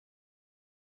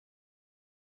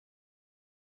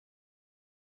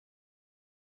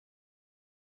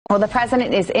Well, the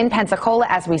president is in Pensacola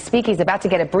as we speak. He's about to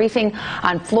get a briefing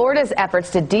on Florida's efforts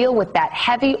to deal with that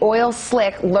heavy oil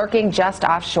slick lurking just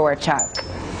offshore. Chuck.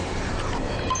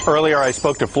 Earlier, I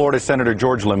spoke to Florida Senator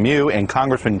George LeMieux and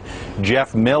Congressman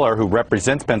Jeff Miller, who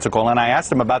represents Pensacola, and I asked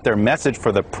them about their message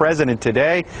for the president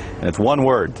today, and it's one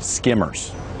word: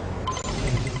 skimmers.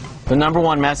 The number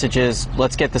one message is,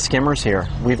 let's get the skimmers here.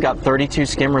 We've got 32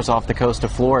 skimmers off the coast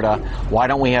of Florida. Why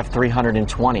don't we have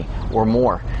 320 or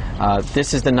more?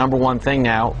 This is the number one thing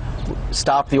now.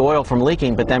 Stop the oil from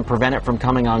leaking, but then prevent it from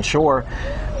coming on shore.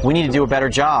 We need to do a better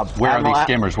job. Where are these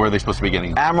skimmers? Where are they supposed to be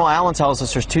getting? Admiral Allen tells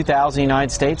us there's 2,000 in the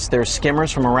United States. There's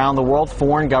skimmers from around the world.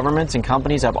 Foreign governments and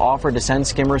companies have offered to send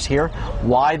skimmers here.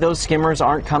 Why those skimmers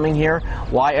aren't coming here,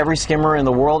 why every skimmer in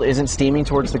the world isn't steaming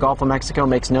towards the Gulf of Mexico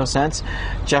makes no sense.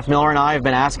 Jeff Miller and I have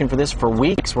been asking for this for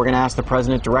weeks. We're going to ask the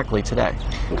president directly today.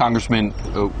 Congressman,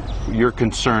 your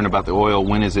concern about the oil,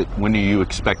 when are you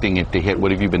expecting it to hit?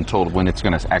 What have you been told when it's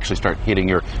going to actually start hitting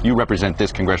you represent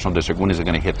this congressional district? When is it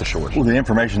going to hit the shores? Well, the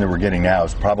information that we're getting now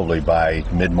is probably by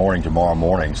mid-morning tomorrow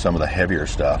morning, some of the heavier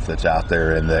stuff that's out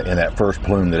there in that first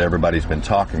plume that everybody's been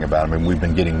talking about. I mean, we've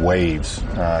been getting waves,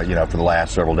 for the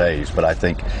last several days, but I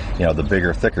think, the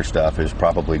bigger, thicker stuff is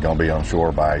probably going to be on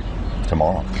shore by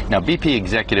tomorrow. Now, BP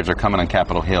executives are coming on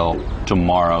Capitol Hill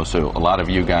tomorrow, so a lot of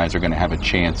you guys are going to have a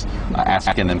chance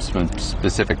asking them some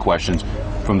specific questions.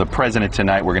 From the president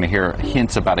tonight, we're going to hear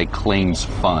hints about a claims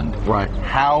fund. Right.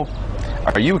 How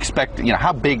are you expecting,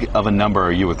 how big of a number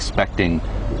are you expecting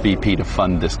BP to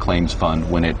fund this claims fund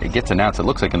when it gets announced? It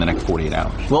looks like in the next 48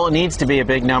 hours. Well, it needs to be a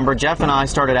big number. Jeff and I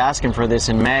started asking for this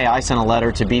in May. I sent a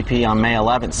letter to BP on May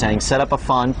 11th saying set up a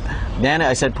fund. Then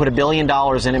I said put $1 billion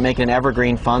in it, make it an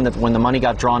evergreen fund that when the money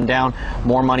got drawn down,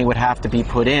 more money would have to be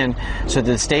put in so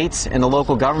that the states and the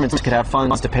local governments could have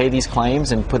funds to pay these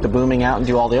claims and put the booming out and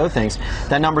do all the other things.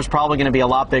 That number's probably going to be a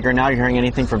lot bigger now. You're hearing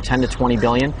anything from 10 to 20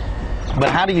 billion.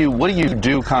 But what do you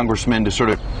do, Congressman, to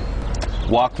sort of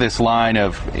walk this line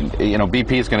of,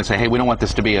 BP is going to say, hey, we don't want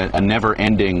this to be a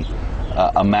never-ending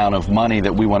amount of money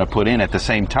that we want to put in. At the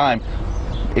same time,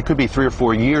 it could be 3 or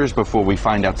 4 years before we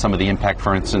find out some of the impact,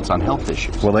 for instance, on health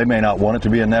issues. Well, they may not want it to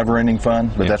be a never-ending fund,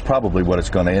 but that's probably what it's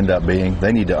going to end up being.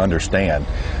 They need to understand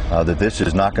that this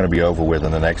is not going to be over with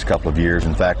in the next couple of years.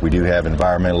 In fact, we do have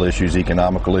environmental issues,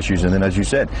 economical issues, and then, as you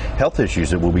said, health issues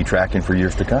that we'll be tracking for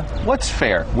years to come. What's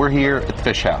fair? We're here at the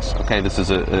Fish House. Okay, this is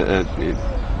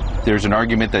there's an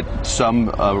argument that some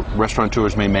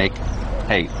restaurateurs may make,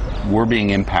 hey, we're being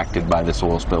impacted by this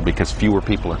oil spill because fewer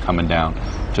people are coming down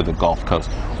to the Gulf Coast.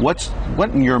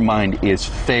 What in your mind is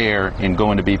fair in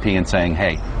going to BP and saying,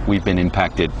 hey, we've been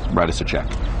impacted, write us a check?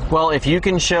 Well, if you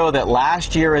can show that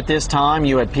last year at this time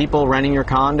you had people renting your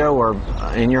condo or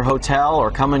in your hotel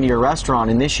or coming to your restaurant,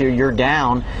 and this year you're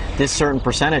down this certain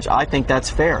percentage, I think that's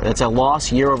fair. That's a loss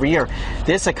year over year.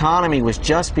 This economy was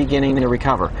just beginning to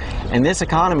recover, and this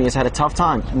economy has had a tough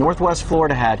time. Northwest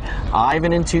Florida had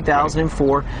Ivan in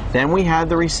 2004, then we had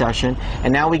the recession,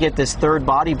 and now we get this third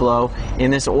body blow in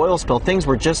this oil spill. Things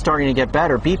were just starting to get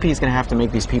better. BP is going to have to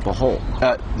make these people whole.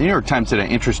 The New York Times did an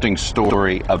interesting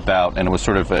story about, and it was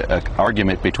sort of an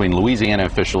argument between Louisiana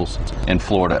officials and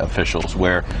Florida officials,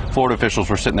 where Florida officials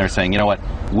were sitting there saying, you know what,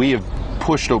 we have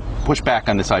pushed back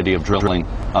on this idea of drilling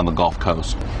on the Gulf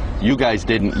Coast. You guys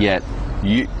didn't yet.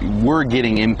 We're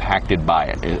getting impacted by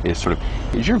it.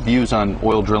 Is your views on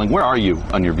oil drilling? Where are you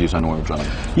on your views on oil drilling?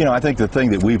 I think the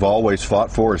thing that we've always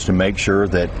fought for is to make sure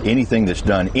that anything that's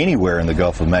done anywhere in the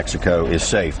Gulf of Mexico is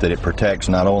safe, that it protects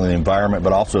not only the environment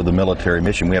but also the military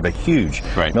mission. We have a huge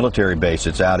military base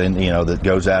that's out in, that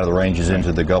goes out of the ranges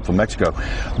into the Gulf of Mexico.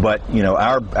 But,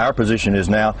 our position is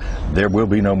now there will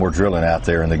be no more drilling out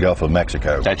there in the Gulf of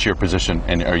Mexico. That's your position,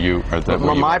 and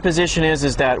my position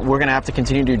is that we're going to have to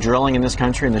continue to do drilling in this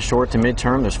country in the short to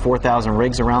mid-term. There's 4,000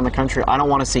 rigs around the country. I don't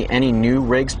want to see any new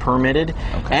rigs permitted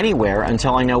anywhere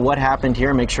until I know what happened here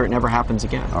and make sure it never happens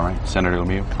again. All right, Senator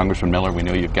LeMieux, Congressman Miller, we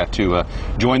know you've got to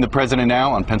join the president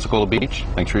now on Pensacola Beach.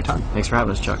 Thanks for your time. Thanks for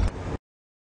having us, Chuck.